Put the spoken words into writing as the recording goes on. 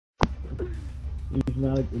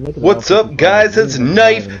What's up, guys? It's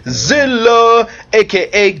Knifezilla,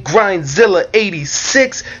 aka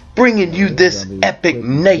Grindzilla86, bringing you this epic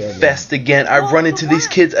knife fest again. I run into these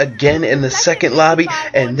kids again in the second lobby,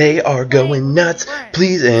 and they are going nuts.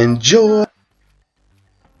 Please enjoy.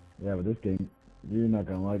 Yeah, but this game, you're not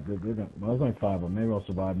gonna like this. Well, there's only 5 of them. Maybe I'll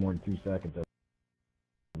survive more than 2 seconds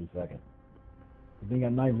every second. You think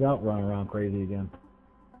got knives out running around crazy again.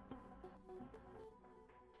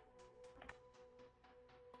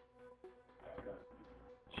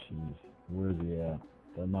 Jeez, where's he at?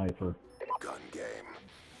 The knifer. Gun game.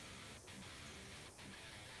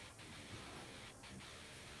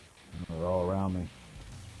 They're all around me.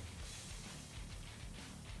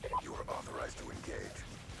 You are authorized to engage.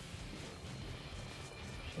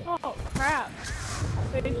 Oh crap!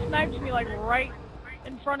 They sniped me like right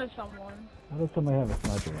in front of someone. How does somebody have a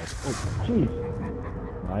sniper rifle? Oh, jeez.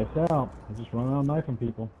 Knives out. I just run around knifing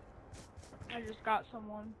people. I just got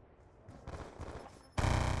someone.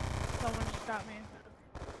 Someone just got me.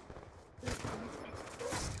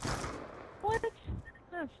 What?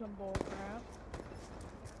 That's some bull crap.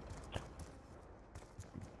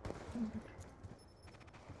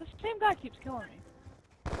 The same guy keeps killing me.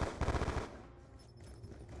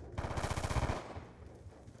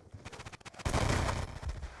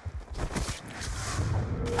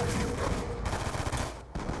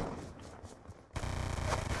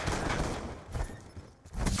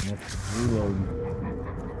 Reloading.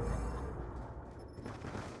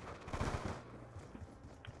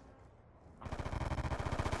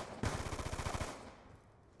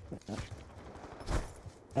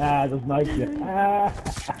 Ah, just knife you. Ah.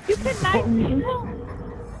 You can knife me?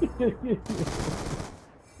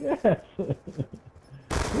 Yes. You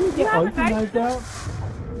have a knife out?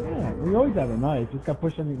 Yeah, we always have a knife. Just got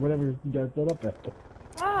pushed on whatever you got set up at.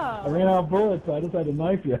 Oh. I ran out of bullets, so I just had to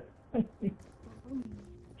knife you.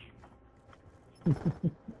 You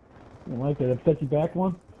like that upset you back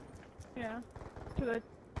one? Yeah. To the...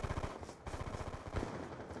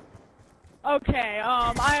 Okay,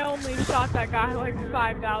 I only shot that guy like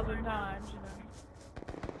 5,000 times, you know.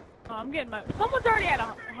 I'm getting my... Someone's already at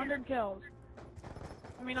 100 kills.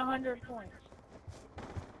 I mean 100 points.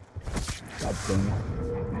 God dang it.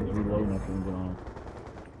 Just reloading that thing going on.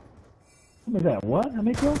 How many is that? What? How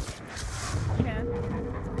many kills? 10.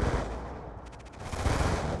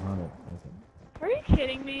 100. Okay. Are you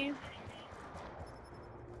kidding me?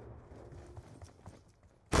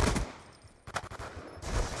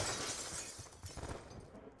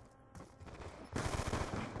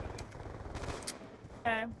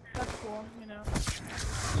 Okay, that's cool, you know.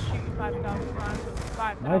 Shoot you 5,000 times with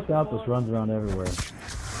 5,000 Nice out, bullets. just runs around everywhere.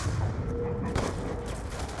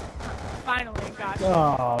 Finally got you.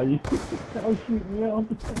 Oh, you that was shooting me out.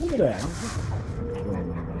 Look at that.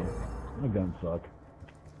 My guns suck.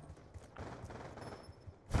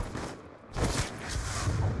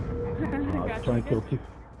 I was trying to kill 2.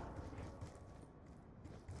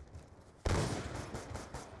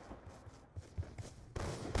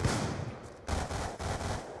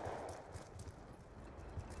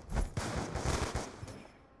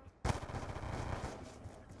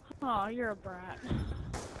 Aw, you're a brat.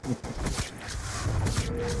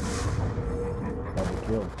 Double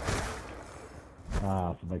kill.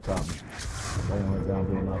 Ah, somebody caught me. Somebody went down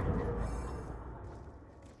doing nothing.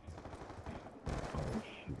 Oh,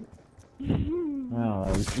 shoot. Oh,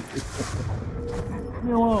 that was... Leave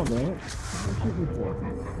me alone, dang it. What are you shooting me for?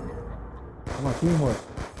 Come on, teamwork.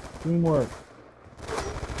 Teamwork.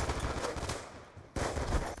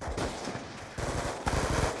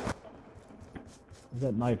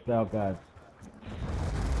 Where's that knifed out guy?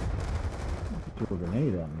 He threw a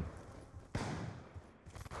grenade at me.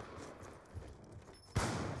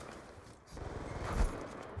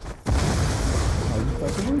 I was just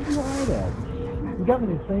like, where'd you hide at? You got me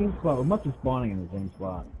in the same spot. We must be spawning in the same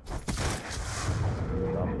spot.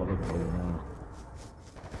 I'll look for you now.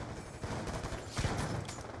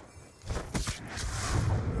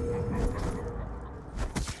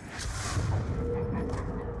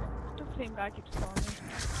 The same guy keeps calling me.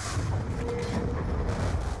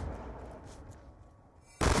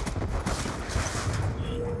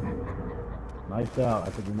 Knifed out. I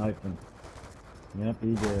took the knife him. Yep,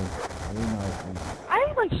 he did. He knifed him.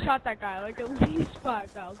 I like shot that guy like at least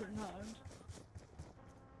 5,000 times.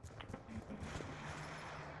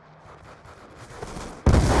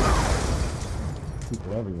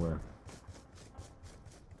 People everywhere.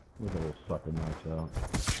 Look at those sucker knives out.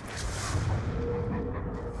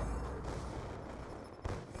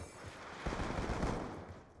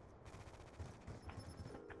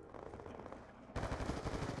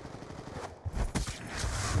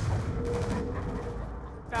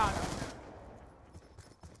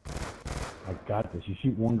 got this. You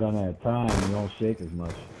shoot one gun at a time and you don't shake as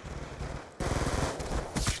much.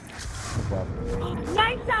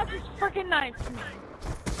 Knives out just freaking knifed me.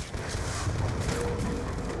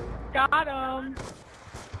 Got him.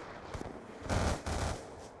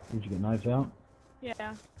 Did you get knives out?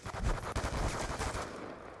 Yeah.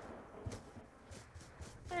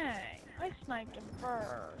 Hey, I sniped him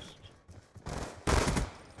first.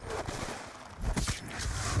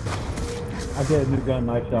 I get a new gun,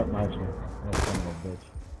 knives out, knives me. That son of a bitch.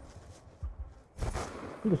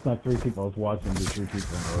 He just sniped 3 people. I was watching him do 3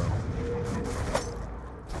 people in a row.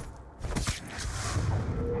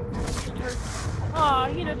 Oh,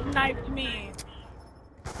 he just knifed me.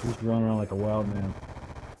 He's running around like a wild man.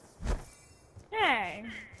 Hey.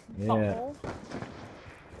 Yeah. Uh-oh.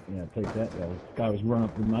 Yeah, take that. Yeah, this guy was running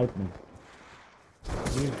up to knife me.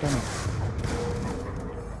 He was coming.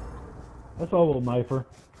 That's all, little knifer.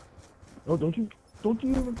 Oh, don't you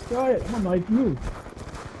even try it. I'm gonna knife you.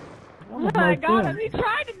 I got him. He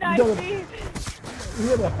tried to knife me. He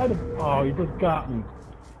had a head of... Oh, he just got me.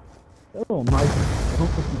 That little knife.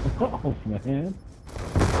 Oh, man.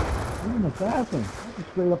 He's an assassin. That's a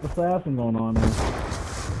straight up assassin going on there.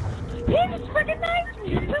 He just freaking knifed me.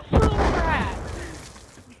 This little rat.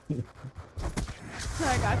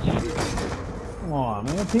 I got you. Come on,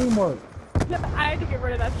 man. Teamwork. I had to get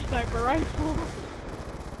rid of that sniper rifle.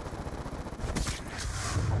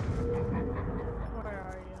 Where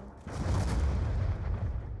are you?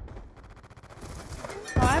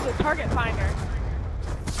 Oh, I have a target finder.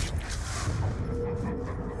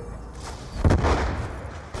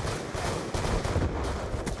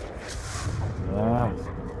 Ah.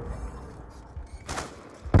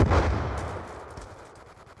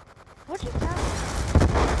 What just happened?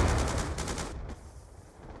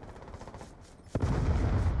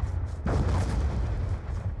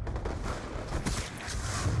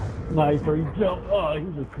 Sniper, he jumped. Oh, he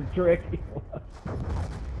was a trick. He's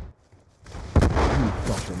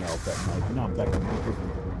something else, that knife. Now I'm back to the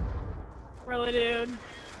Really, dude?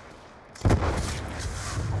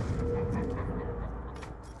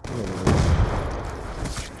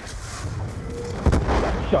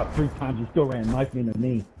 Shot 3 times, he still ran, knifed me in the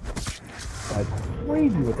knee. Guy's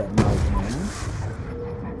crazy with that knife, man.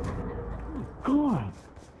 Oh, God.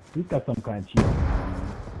 He's got some kind of cheat.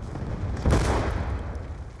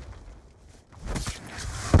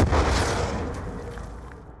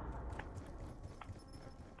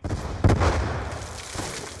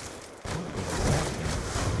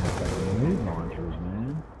 Launchers,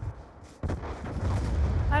 man.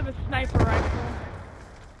 I have a sniper rifle.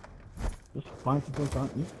 Just find some things on.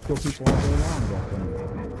 You can kill people all day long with that thing.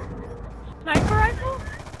 Sniper rifle?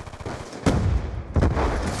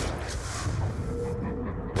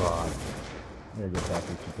 God. I gotta get back to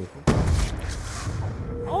some people.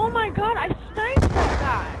 Oh my god, I sniped that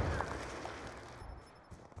guy.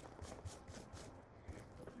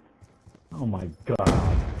 Oh my God.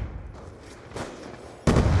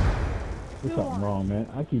 There's something wrong, man.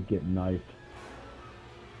 I keep getting knifed.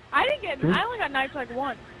 I only got knifed like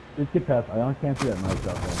once. Just get past. I can't see that knife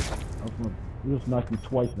out there. You just knocked me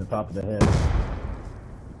twice in the top of the head.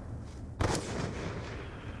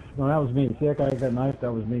 No, that was me. See that guy got knifed?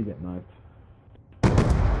 That was me getting knifed.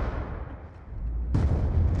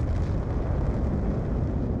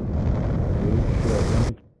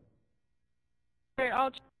 Wait,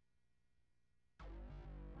 I'll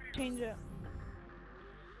change it.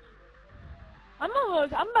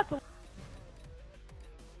 I'm about to.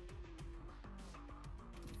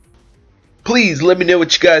 Please let me know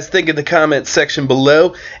what you guys think in the comment section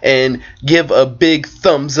below, and give a big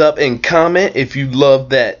thumbs up and comment if you love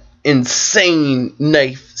that insane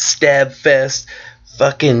knife stab fest,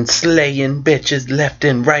 fucking slaying bitches left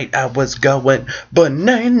and right. I was going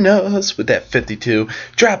bananas with that 52,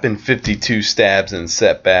 dropping 52 stabs and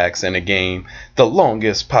setbacks in a game, the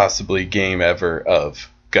longest possibly game ever of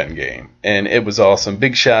gun game, and it was awesome.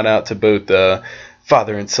 Big shout out to both the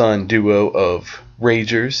father and son duo of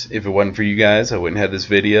Ragers. If it wasn't for you guys, I wouldn't have this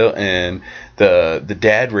video. And the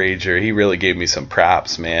dad Rager, he really gave me some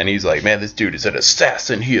props, man. He's like, man, this dude is an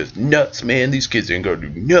assassin. He is nuts, man. These kids ain't gonna do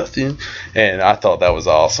nothing. And I thought that was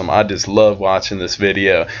awesome. I just love watching this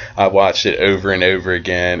video. I watched it over and over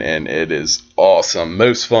again, and it is awesome.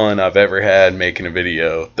 Most fun I've ever had making a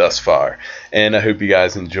video thus far. And I hope you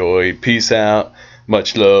guys enjoyed. Peace out.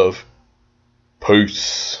 Much love.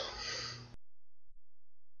 Peace.